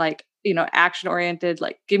concrete, like, action oriented,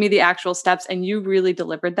 like, give me the actual steps. And you really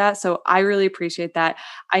delivered that. So I really appreciate that.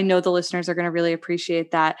 I know the listeners are going to really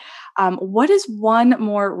appreciate that. What is one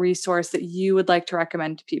more resource that you would like to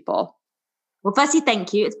recommend to people? Well, firstly,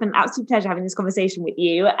 thank you. It's been an absolute pleasure having this conversation with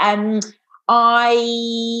you.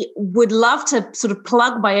 I would love to sort of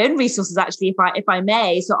plug my own resources, actually, if I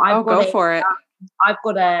may. So go for it. I've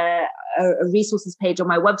got a resources page on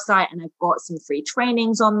my website, and I've got some free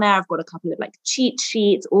trainings on there. I've got a couple of like cheat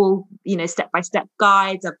sheets, all, step-by-step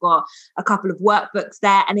guides. I've got a couple of workbooks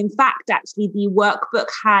there. And in fact, actually, the workbook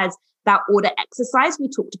has that order exercise we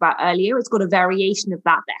talked about earlier. It's got a variation of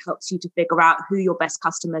that helps you to figure out who your best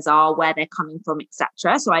customers are, where they're coming from,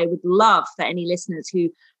 etc. So I would love for any listeners who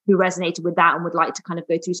resonated with that and would like to kind of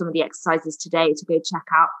go through some of the exercises today to go check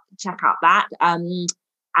out that.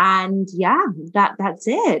 And yeah, that's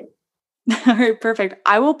it. All right, perfect.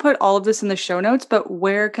 I will put all of this in the show notes, but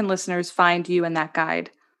where can listeners find you in that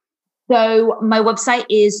guide? So my website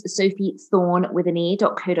is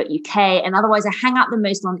sophiethorne.co.uk. And otherwise I hang out the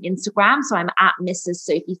most on Instagram. So I'm at Mrs.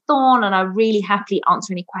 Sophie Thorne, and I really happily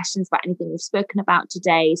answer any questions about anything we've spoken about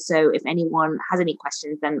today. So if anyone has any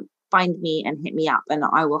questions, then find me and hit me up, and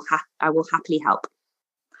I will happily help.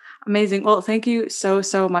 Amazing. Well, thank you so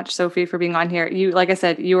much, Sophie, for being on here. You, like I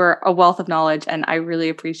said, you are a wealth of knowledge, and I really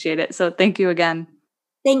appreciate it. So thank you again.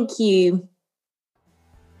 Thank you.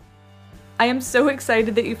 I am so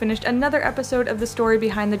excited that you finished another episode of The Story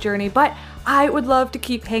Behind the Journey, but I would love to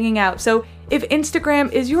keep hanging out. So if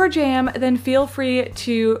Instagram is your jam, then feel free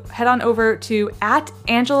to head on over to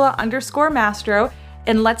 @Angela_Mastro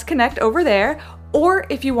and let's connect over there. Or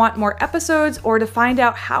if you want more episodes or to find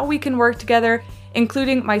out how we can work together,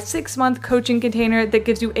 including my 6-month coaching container that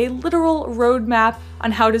gives you a literal roadmap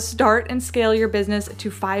on how to start and scale your business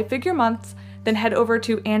to 5-figure months, then head over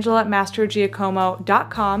to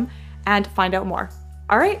angelamastrogiacomo.com and find out more.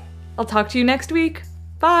 All right, I'll talk to you next week.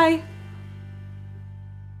 Bye.